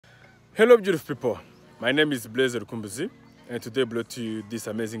Hello beautiful people, my name is Bugesera Rwanda and today I brought to you this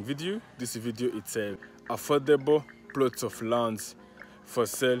amazing video. This video it's a affordable plots of lands for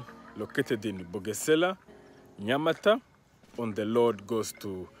sale located in Bugesera, Nyamata on the road goes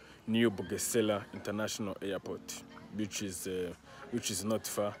to new Bugesera International Airport, which is not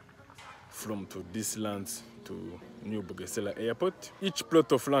far from to these lands to new Bugesera Airport. Each plot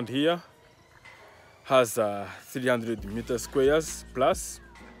of land here has 300 meter squares plus.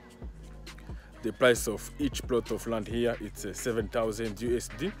 The price of each plot of land here is 7,000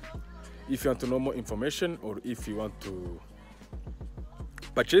 USD. If you want to know more information or if you want to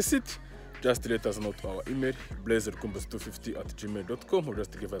purchase it, just let us know to our email bugeserarwanda250@gmail.com or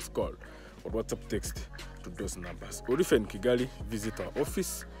just give us a call or WhatsApp text to those numbers. Or if you're in Kigali, visit our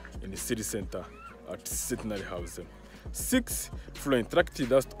office in the city center at Centenary House 6. Flow Interactive,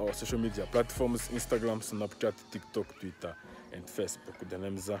 that's our social media platforms: Instagram, Snapchat, TikTok, Twitter, and Facebook. The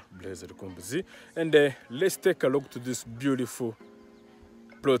name is Bugesera Rwanda. And let's take a look to this beautiful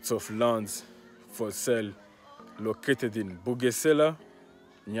plots of lands for sale located in Bugesera,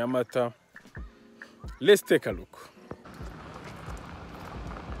 Nyamata. Let's take a look.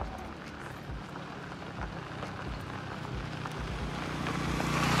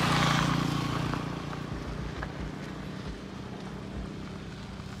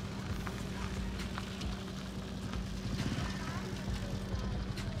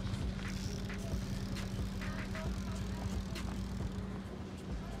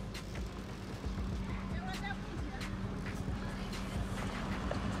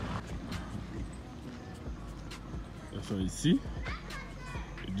 So you see,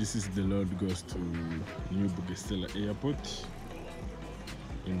 this is the road goes to new Bugesera Airport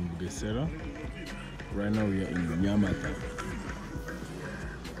in Bugesera. Right now we are in Nyamata.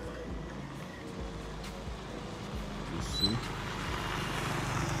 You see,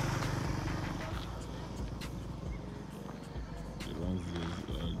 the lands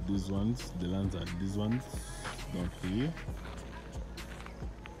are these ones. The lands are these ones down here.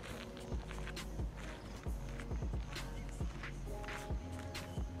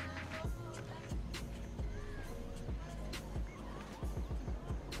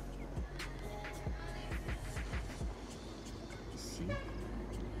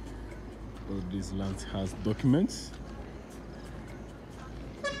 All these lands has documents.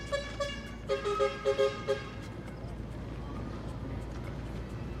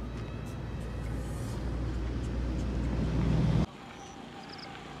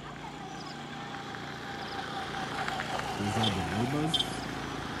 These are the neighbors.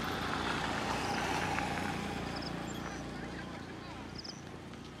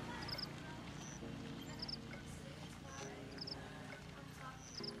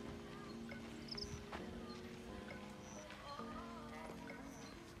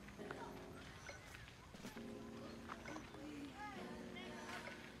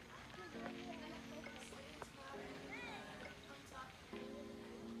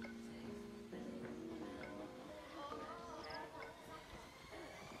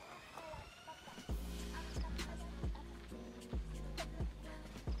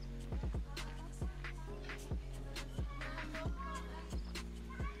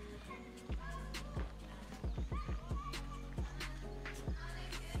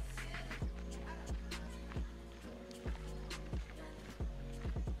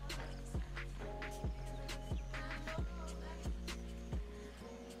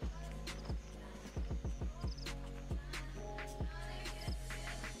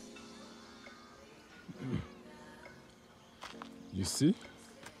 You see,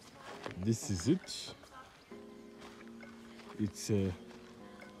 this is it. It's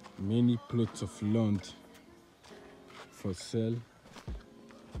many plots of land for sale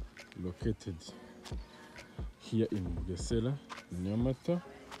located here in Bugesera, Nyamata.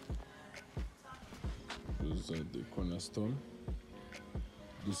 Those are the cornerstone.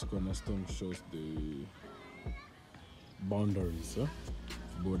 This cornerstone shows the boundaries,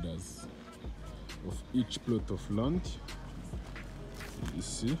 borders of each plot of land. You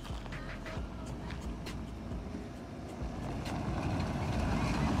see,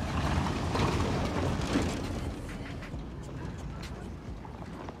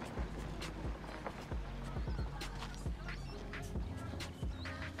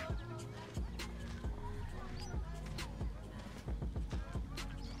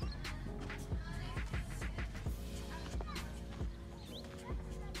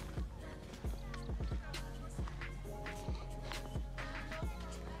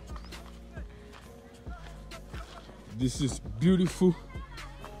 this is beautiful,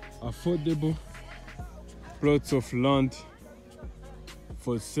 affordable plots of land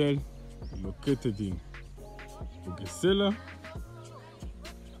for sale located in Bugesera,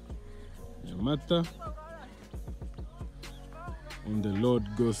 Nyamata, and the road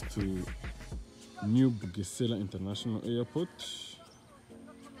goes to New Bugesera International Airport.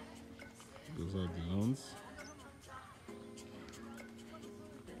 Those are the lawns.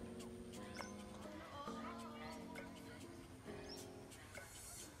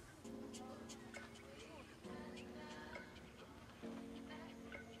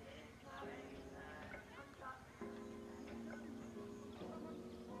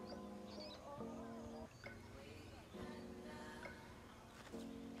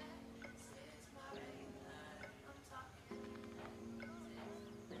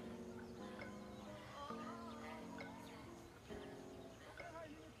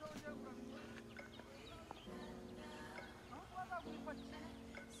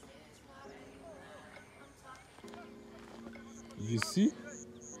 You see,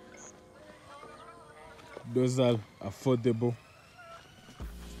 those are affordable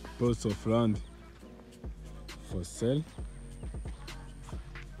plots of land for sale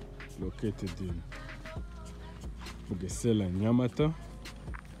located in Bugesera, Nyamata.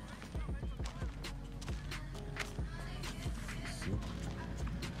 So,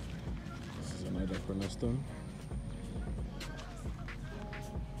 this is another cornerstone.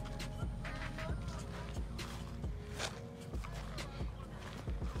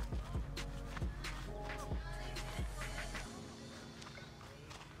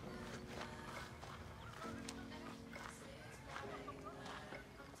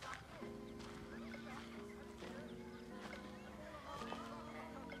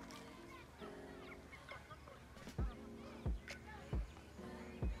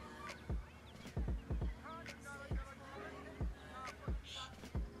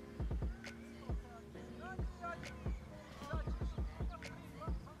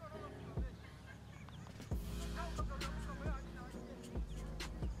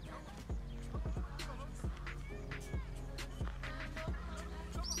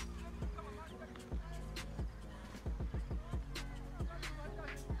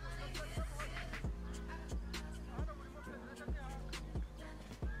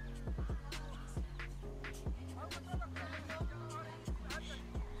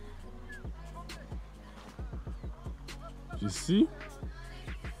 You see,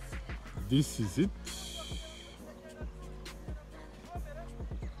 this is it.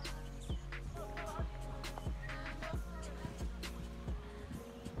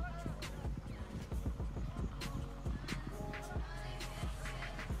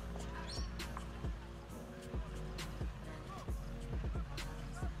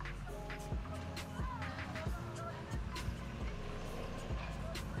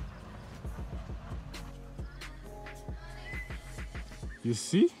 You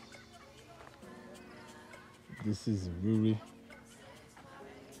see, this is really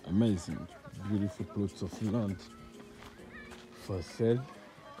amazing, beautiful plots of land for sale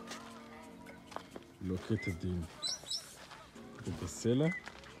located in Bugesera.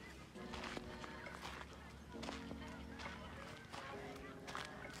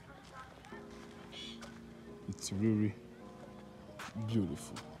 It's really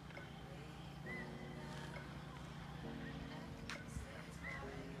beautiful.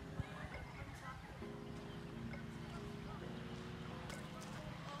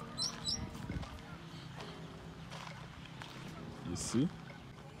 You see?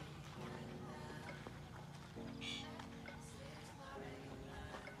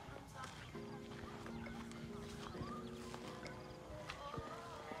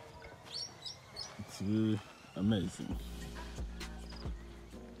 It's really amazing.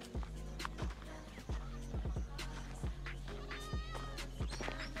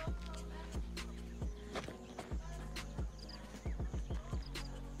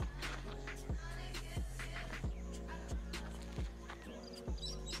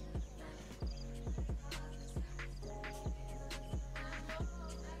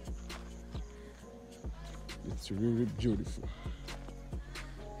 It's really beautiful.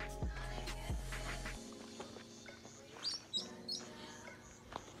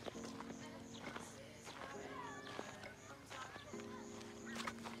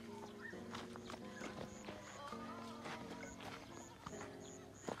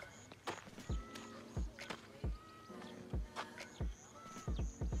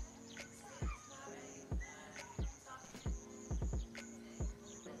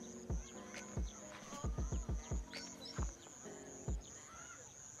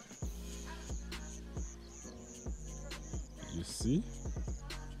 You see?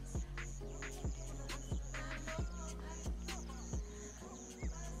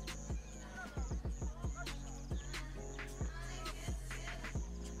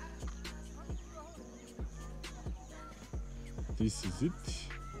 this is it.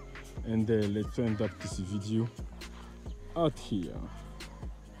 And let's end up this video out here.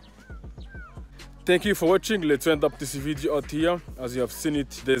 Thank you for watching. Let's end up this video out here. As you have seen it,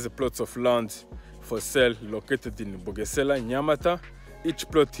 there's a plot of land for sale located in Bugesera, Nyamata. Each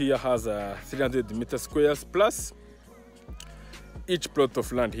plot here has 300 meter squares plus. Each plot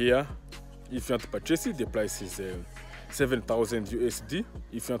of land here, if you want to purchase it, the price is 7,000 USD.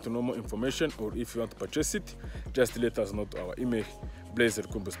 If you want to know more information or if you want to purchase it, just let us know to our email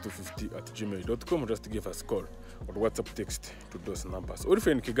blazerkumbus250@gmail.com. Just give us a call or WhatsApp text to those numbers. Or if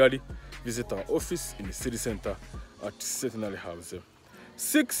you're in Kigali, visit our office in the city center at Centenary House.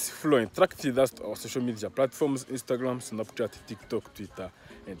 6th floor. Interact with us to our social media platforms: Instagram, Snapchat, TikTok, Twitter,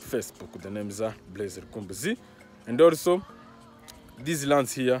 and Facebook. The names are Blazer Kumbuzi. And also, these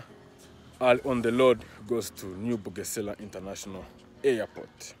lands here are on the road goes to New Bugesera International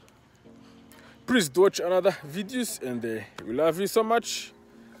Airport. Please do watch another videos, and we love you so much.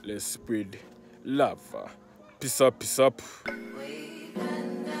 Let's spread love. Peace up, peace up.